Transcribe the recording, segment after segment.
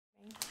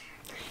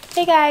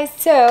Hey guys,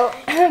 so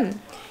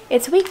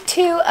it's week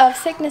 2 of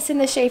sickness in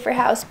the Schaefer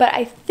house, but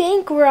I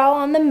think we're all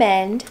on the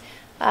mend.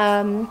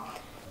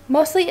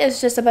 Mostly it's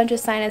just a bunch of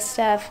sinus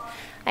stuff.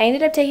 I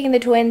ended up taking the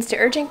twins to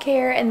urgent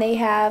care and they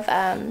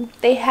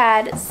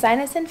had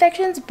sinus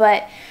infections,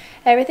 but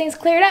everything's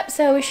cleared up,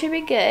 so we should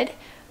be good.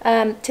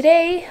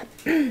 Today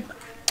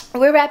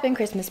we're wrapping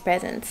Christmas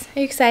presents. Are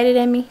you excited,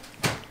 Emmy?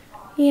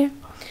 Yeah.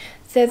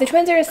 So the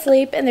twins are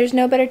asleep and there's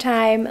no better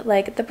time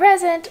like the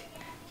present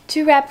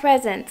to wrap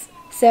presents.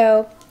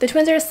 So the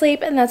twins are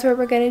asleep and that's what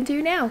we're going to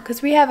do now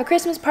because we have a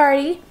Christmas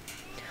party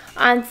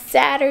on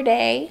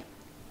Saturday.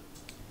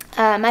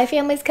 My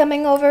family's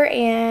coming over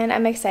and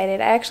I'm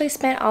excited. I actually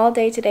spent all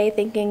day today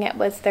thinking it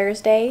was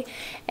Thursday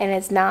and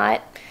it's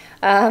not.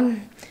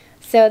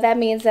 So that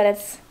means that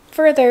it's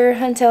further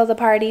until the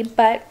party,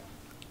 but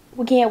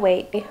we can't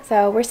wait.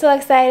 So we're still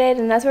excited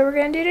and that's what we're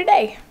going to do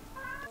today.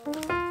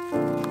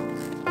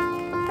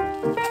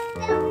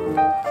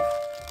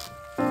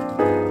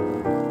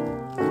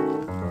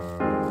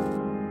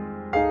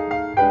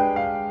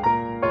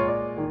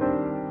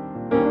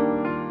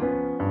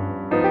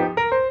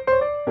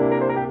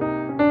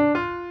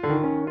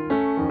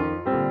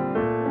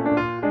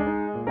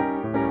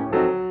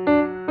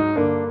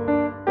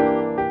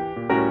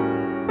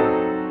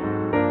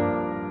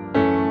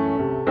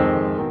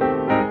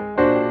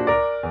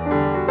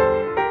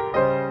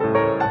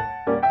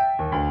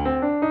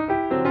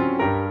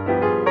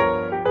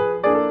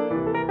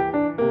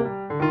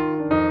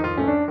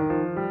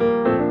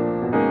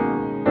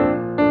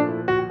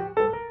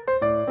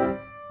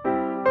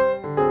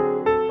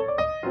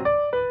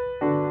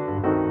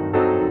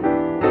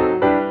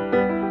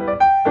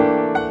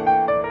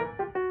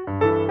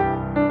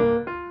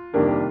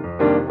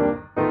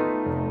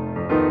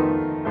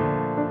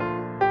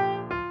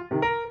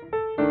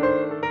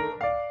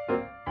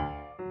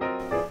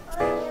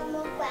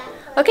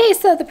 Okay,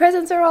 so the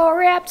presents are all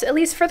wrapped, at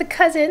least for the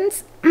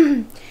cousins.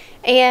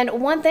 And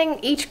one thing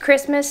each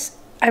Christmas,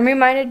 I'm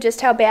reminded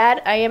just how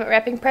bad I am at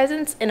wrapping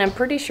presents, and I'm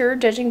pretty sure,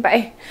 judging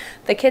by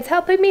the kids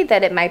helping me,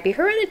 that it might be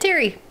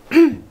hereditary.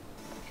 What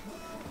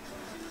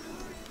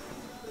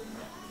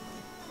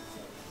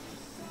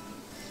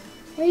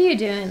are you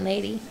doing,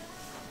 lady?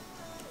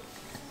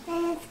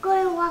 I'm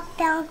going to walk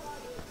down.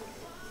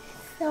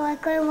 So I'm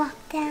going to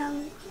walk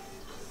down.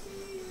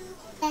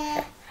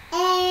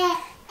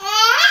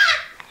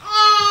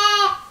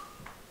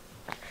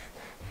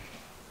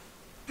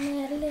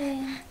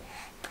 Madeline.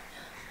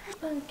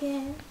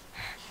 Pumpkin.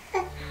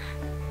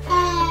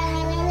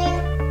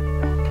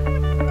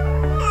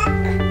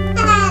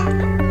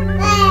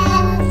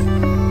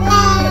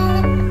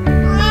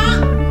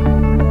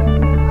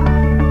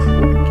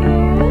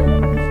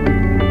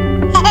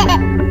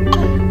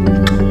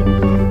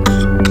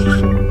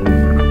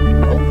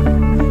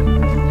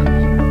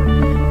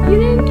 You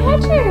didn't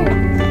catch her.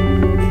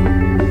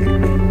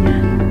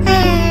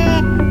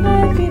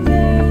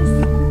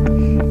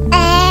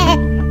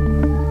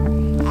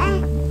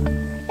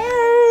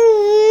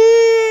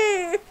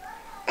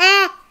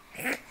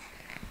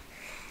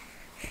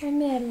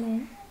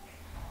 Madeline.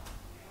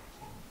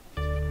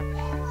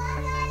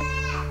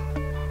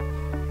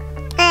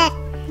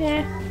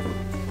 Yeah.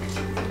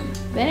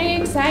 Ben, are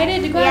you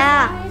excited to go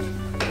outside?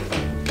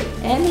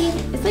 Emmy,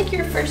 it's like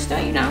your first snow.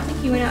 You don't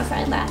think you went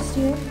outside last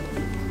year?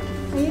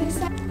 Are you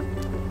excited?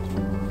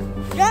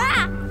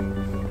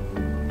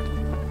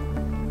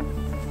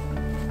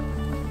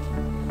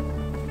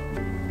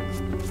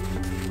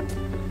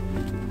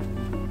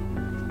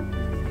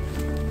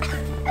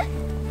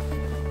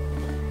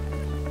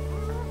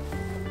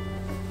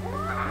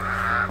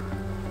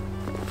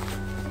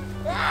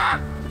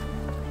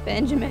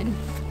 Benjamin.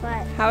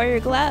 What? How are your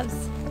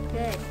gloves?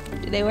 Good.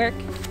 Do they work?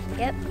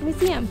 Yep. Let me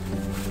see them.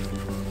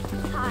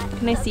 Hot.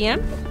 Can I see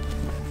them?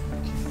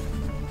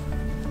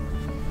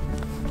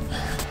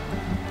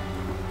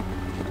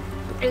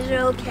 Is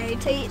it okay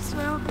to eat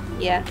snow?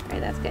 Yeah,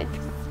 alright, that's good.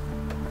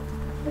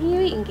 What are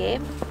you eating,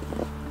 Gabe?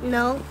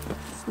 No.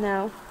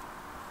 Snow.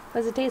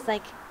 What does it taste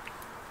like?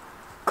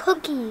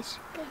 Cookies.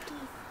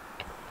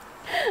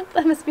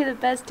 That must be the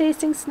best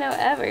tasting snow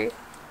ever.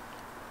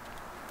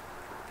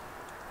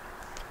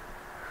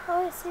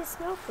 How is this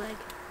snowflake?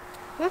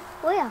 Huh?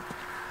 Where?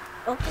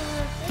 Open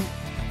the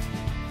thing.